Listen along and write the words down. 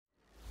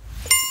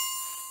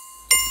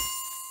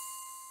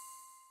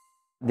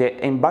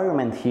The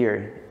environment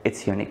here,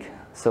 it's unique.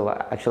 So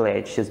actually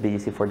I choose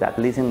VGC for that.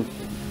 Listen.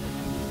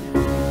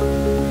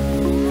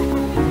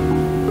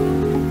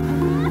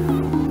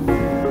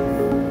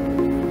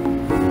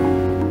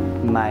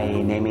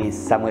 My name is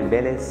Samuel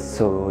Vélez,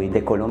 soy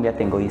de Colombia,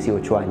 tengo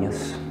 18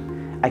 años.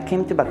 I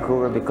came to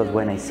Vancouver because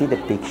when I see the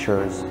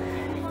pictures,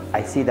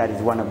 I see that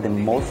it's one of the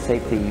most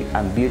safety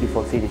and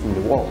beautiful cities in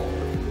the world.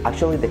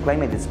 Actually, the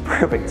climate is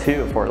perfect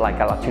too for like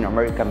a Latin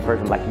American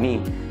person like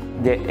me.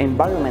 The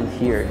environment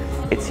here,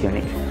 it's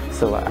unique.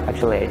 So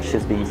actually I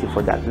choose VGC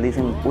for that.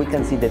 Listen, we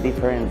can see the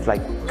different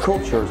like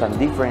cultures and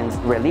different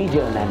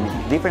religion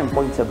and different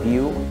points of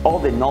view. All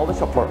the knowledge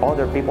for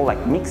other people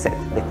like mix it.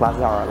 The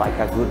classes are like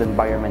a good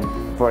environment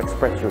for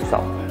express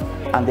yourself.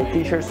 And the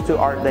teachers too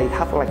they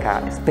have like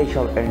a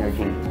special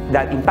energy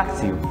that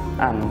impacts you.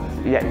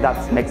 And yeah,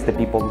 that makes the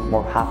people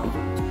more happy,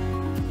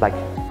 like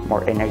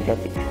more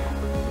energetic.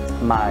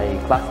 My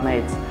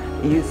classmates,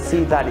 you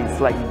see that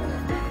it's like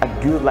a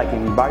good like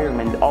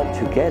environment all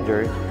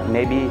together.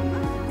 Maybe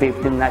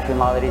 15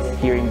 nationalities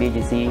here in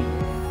VGC,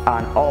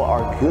 and all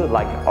are good,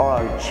 like all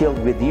are chilled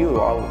with you,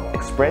 all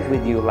express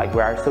with you, like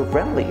we are so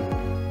friendly.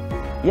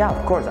 Yeah,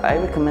 of course, I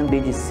recommend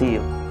VGC.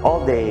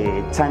 All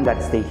the time that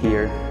I stay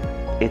here,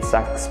 it's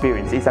an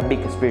experience, it's a big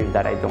experience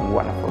that I don't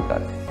want to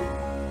forget.